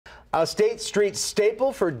A State Street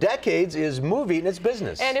staple for decades is moving its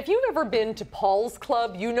business. And if you've ever been to Paul's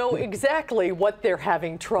Club, you know exactly what they're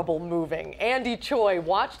having trouble moving. Andy Choi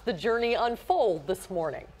watched the journey unfold this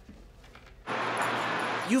morning.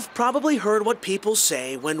 You've probably heard what people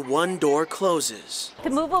say when one door closes. The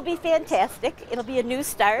move will be fantastic. It'll be a new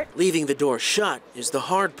start. Leaving the door shut is the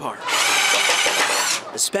hard part,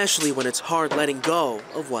 especially when it's hard letting go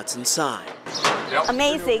of what's inside.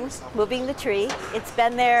 Amazing, moving the tree. It's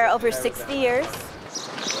been there over 60 years.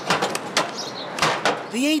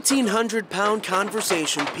 The 1,800-pound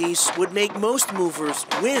conversation piece would make most movers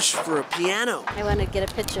wish for a piano. I want to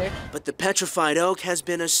get a picture. But the petrified oak has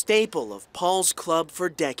been a staple of Paul's Club for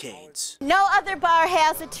decades. No other bar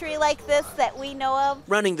has a tree like this that we know of.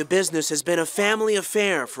 Running the business has been a family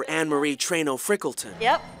affair for Anne-Marie Traino-Frickleton.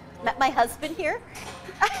 Yep, met my husband here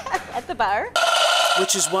at the bar.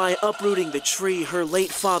 Which is why uprooting the tree her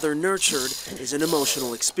late father nurtured is an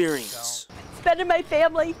emotional experience. It's been in my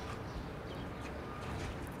family.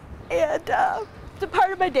 And it's a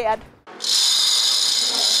part of my dad.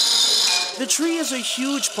 The tree is a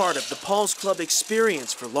huge part of the Paul's Club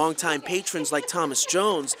experience for longtime patrons like Thomas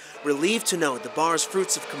Jones, relieved to know the bar's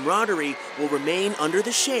fruits of camaraderie will remain under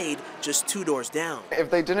the shade just 2 doors down. If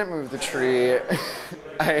they didn't move the tree,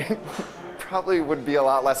 I probably would be a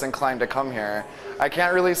lot less inclined to come here. I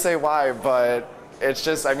can't really say why, but it's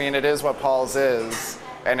just, I mean, it is what Paul's is.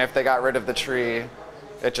 And if they got rid of the tree,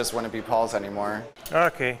 it just wouldn't be Paul's anymore.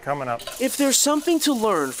 Okay, coming up. If there's something to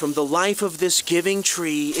learn from the life of this giving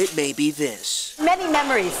tree, it may be this. Many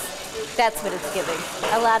memories. That's what it's giving.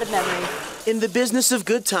 A lot of memories. In the business of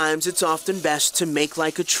good times, it's often best to make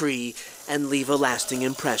like a tree and leave a lasting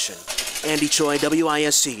impression. Andy Choi,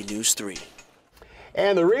 WISC News 3.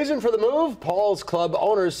 And the reason for the move, Paul's Club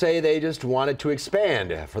owners say they just wanted to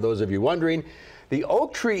expand. For those of you wondering, the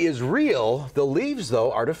oak tree is real, the leaves, though,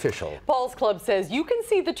 artificial. Paul's Club says you can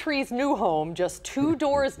see the tree's new home just 2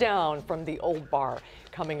 doors down from the old bar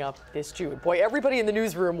coming up this June. Boy, everybody in the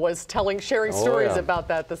newsroom was sharing stories about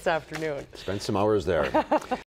that this afternoon. Spent some hours there.